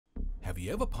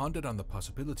you ever pondered on the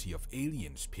possibility of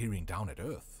aliens peering down at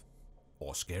Earth?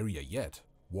 Or scarier yet,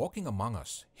 walking among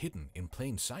us, hidden in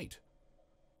plain sight?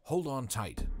 Hold on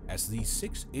tight, as these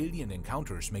 6 alien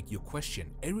encounters make you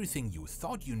question everything you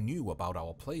thought you knew about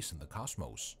our place in the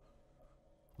cosmos.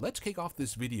 Let's kick off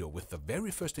this video with the very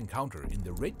first encounter in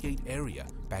the Red Gate area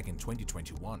back in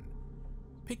 2021.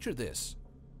 Picture this.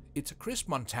 It's a crisp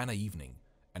Montana evening,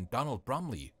 and Donald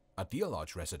Bromley, a Deer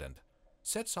Lodge resident,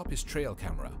 sets up his trail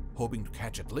camera, hoping to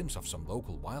catch a glimpse of some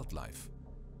local wildlife.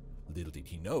 Little did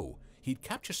he know, he'd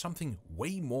capture something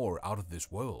way more out of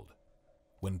this world.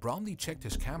 When Bromley checked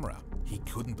his camera, he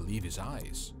couldn't believe his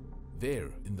eyes. There,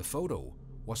 in the photo,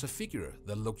 was a figure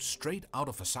that looked straight out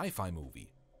of a sci-fi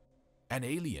movie. An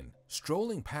alien,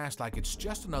 strolling past like it's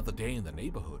just another day in the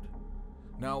neighborhood.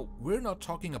 Now, we're not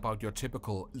talking about your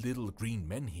typical little green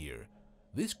men here.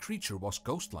 This creature was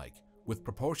ghost-like, with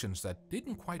proportions that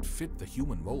didn't quite fit the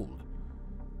human mold.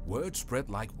 Word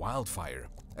spread like wildfire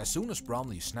as soon as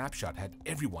Bromley's snapshot had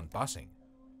everyone buzzing.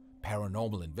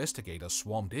 Paranormal investigators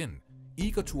swarmed in,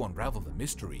 eager to unravel the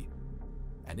mystery.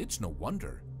 And it's no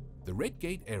wonder. The Red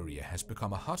Gate area has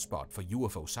become a hotspot for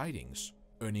UFO sightings,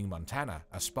 earning Montana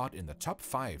a spot in the top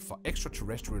 5 for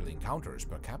extraterrestrial encounters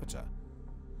per capita.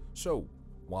 So,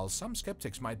 while some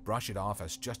skeptics might brush it off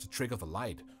as just a trick of the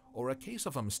light or a case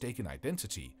of a mistaken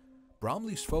identity,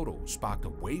 Bromley's photo sparked a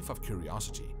wave of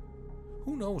curiosity.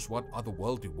 Who knows what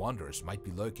otherworldly wonders might be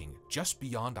lurking just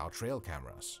beyond our trail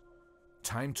cameras?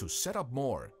 Time to set up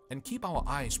more and keep our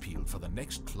eyes peeled for the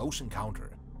next close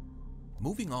encounter.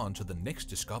 Moving on to the next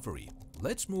discovery,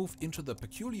 let's move into the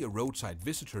peculiar roadside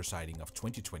visitor sighting of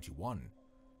 2021.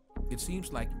 It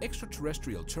seems like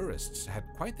extraterrestrial tourists had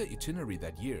quite the itinerary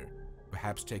that year,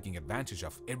 perhaps taking advantage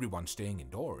of everyone staying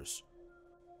indoors.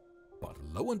 But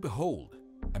lo and behold,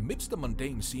 amidst the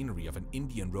mundane scenery of an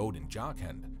Indian road in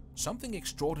Jharkhand, something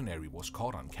extraordinary was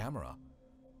caught on camera.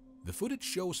 The footage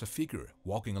shows a figure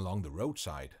walking along the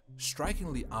roadside,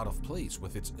 strikingly out of place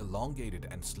with its elongated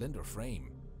and slender frame.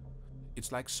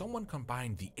 It's like someone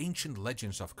combined the ancient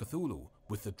legends of Cthulhu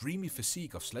with the dreamy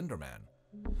physique of Slender Man.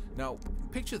 Now,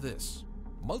 picture this.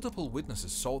 Multiple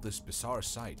witnesses saw this bizarre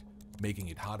sight, making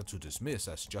it harder to dismiss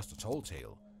as just a tall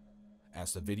tale.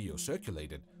 As the video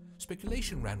circulated,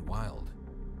 speculation ran wild.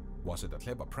 Was it a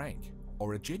clever prank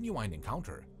or a genuine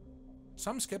encounter?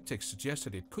 Some skeptics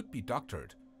suggested it could be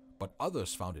doctored, but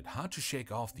others found it hard to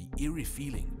shake off the eerie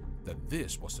feeling that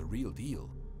this was the real deal.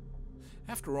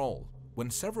 After all, when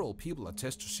several people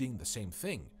attest to seeing the same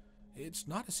thing, it's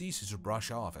not as easy to brush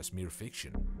off as mere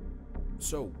fiction.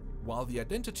 So, while the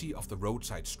identity of the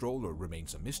roadside stroller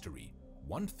remains a mystery,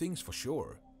 one thing's for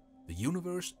sure: the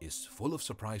universe is full of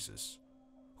surprises.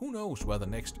 Who knows where the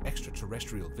next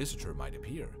extraterrestrial visitor might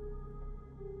appear?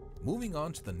 Moving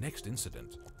on to the next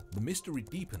incident, the mystery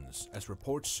deepens as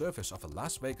reports surface of a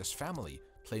Las Vegas family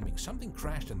claiming something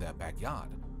crashed in their backyard,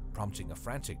 prompting a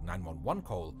frantic 911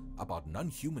 call about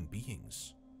non-human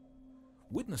beings.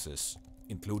 Witnesses,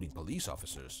 including police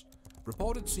officers,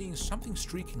 reported seeing something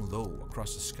streaking low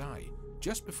across the sky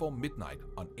just before midnight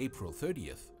on April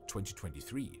 30th,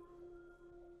 2023.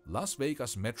 Las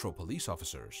Vegas Metro police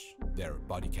officers, their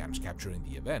body cams capturing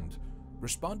the event,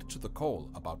 responded to the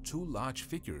call about 2 large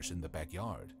figures in the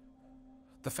backyard.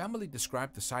 The family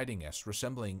described the sighting as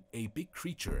resembling a big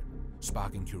creature,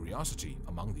 sparking curiosity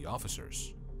among the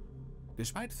officers.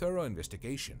 Despite thorough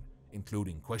investigation,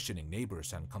 including questioning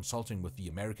neighbors and consulting with the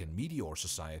American Meteor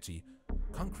Society,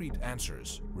 concrete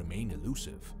answers remain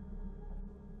elusive.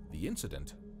 The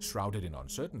incident, shrouded in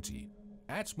uncertainty,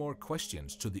 adds more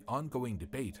questions to the ongoing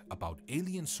debate about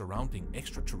aliens surrounding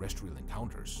extraterrestrial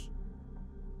encounters.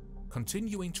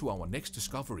 Continuing to our next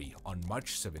discovery on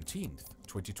March 17th,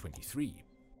 2023,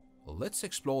 let's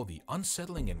explore the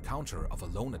unsettling encounter of a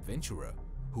lone adventurer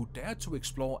who dared to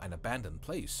explore an abandoned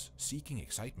place seeking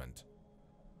excitement.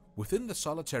 Within the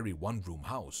solitary one-room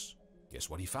house, guess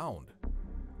what he found?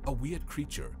 A weird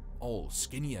creature, all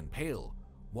skinny and pale,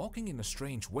 walking in a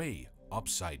strange way,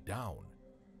 upside down.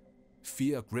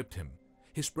 Fear gripped him,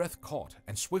 his breath caught,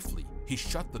 and swiftly he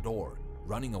shut the door,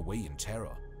 running away in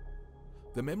terror.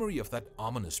 The memory of that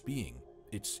ominous being,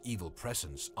 its evil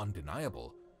presence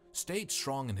undeniable, stayed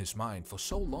strong in his mind for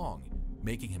so long,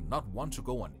 making him not want to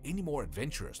go on any more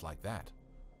adventures like that.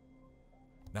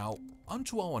 Now, on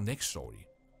to our next story.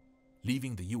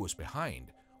 Leaving the US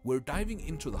behind, we're diving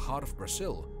into the heart of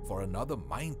Brazil for another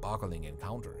mind-boggling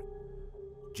encounter.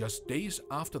 Just days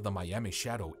after the Miami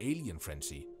Shadow alien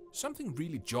frenzy, something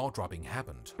really jaw-dropping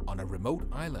happened on a remote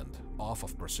island off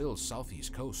of Brazil's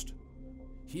southeast coast.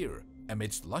 Here,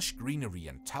 amidst lush greenery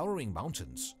and towering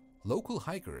mountains, local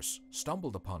hikers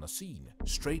stumbled upon a scene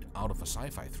straight out of a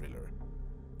sci-fi thriller.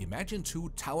 Imagine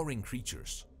two towering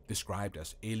creatures, described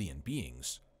as alien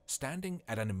beings, standing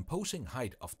at an imposing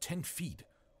height of 10 feet,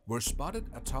 were spotted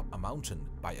atop a mountain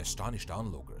by astonished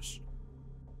onlookers.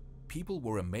 People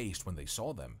were amazed when they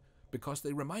saw them because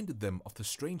they reminded them of the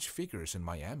strange figures in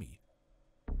Miami.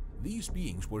 These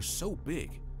beings were so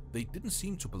big, they didn't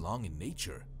seem to belong in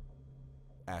nature.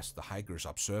 As the hikers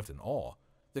observed in awe,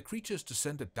 the creatures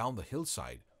descended down the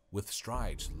hillside with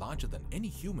strides larger than any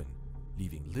human,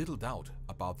 leaving little doubt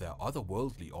about their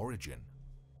otherworldly origin.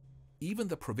 Even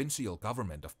the provincial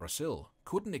government of Brazil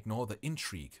couldn't ignore the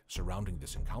intrigue surrounding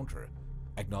this encounter,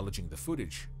 acknowledging the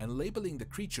footage and labeling the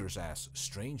creatures as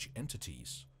strange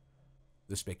entities.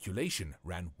 The speculation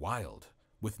ran wild,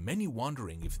 with many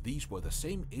wondering if these were the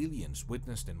same aliens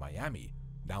witnessed in Miami,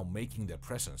 now making their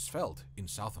presence felt in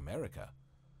South America.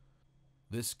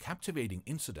 This captivating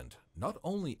incident not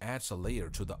only adds a layer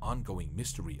to the ongoing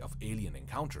mystery of alien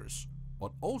encounters,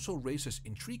 but also raises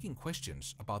intriguing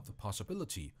questions about the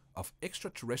possibility of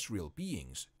extraterrestrial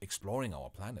beings exploring our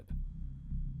planet.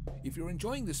 If you're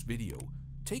enjoying this video,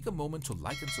 take a moment to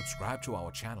like and subscribe to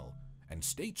our channel, and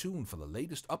stay tuned for the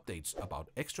latest updates about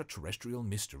extraterrestrial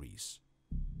mysteries.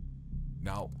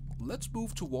 Now, let's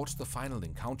move towards the final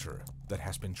encounter that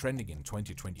has been trending in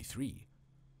 2023.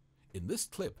 In this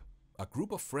clip, a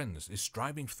group of friends is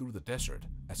driving through the desert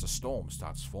as a storm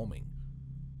starts forming.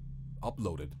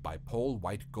 Uploaded by Paul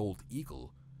White Gold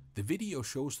Eagle, the video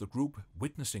shows the group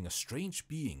witnessing a strange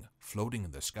being floating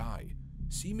in the sky,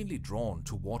 seemingly drawn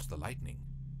towards the lightning.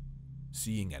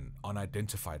 Seeing an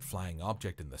unidentified flying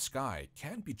object in the sky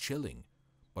can be chilling,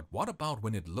 but what about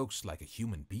when it looks like a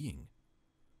human being?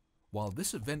 While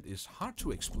this event is hard to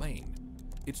explain,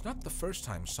 it's not the first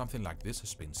time something like this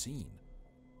has been seen.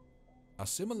 A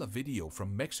similar video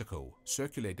from Mexico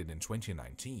circulated in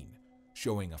 2019,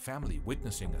 showing a family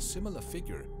witnessing a similar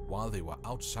figure while they were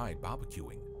outside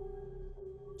barbecuing.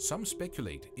 Some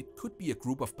speculate it could be a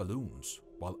group of balloons,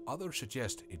 while others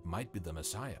suggest it might be the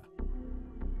Messiah.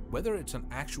 Whether it's an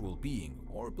actual being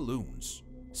or balloons,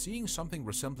 seeing something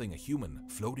resembling a human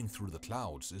floating through the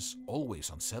clouds is always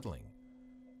unsettling.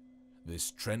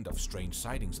 This trend of strange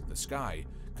sightings in the sky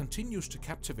continues to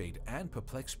captivate and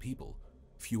perplex people,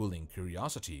 fueling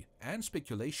curiosity and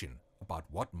speculation about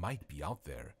what might be out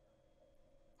there.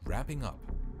 Wrapping up,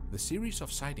 the series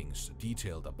of sightings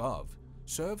detailed above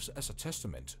serves as a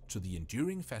testament to the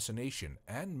enduring fascination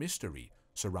and mystery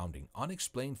surrounding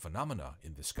unexplained phenomena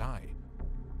in the sky.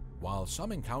 While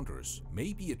some encounters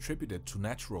may be attributed to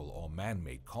natural or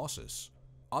man-made causes,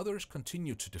 others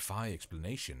continue to defy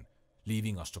explanation,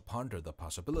 leaving us to ponder the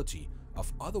possibility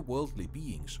of otherworldly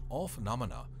beings or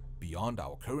phenomena beyond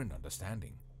our current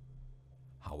understanding.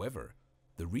 However,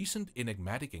 the recent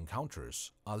enigmatic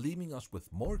encounters are leaving us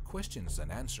with more questions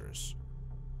than answers.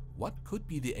 What could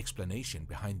be the explanation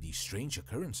behind these strange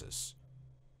occurrences?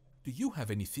 Do you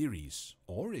have any theories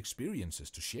or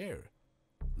experiences to share?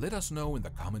 Let us know in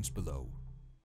the comments below.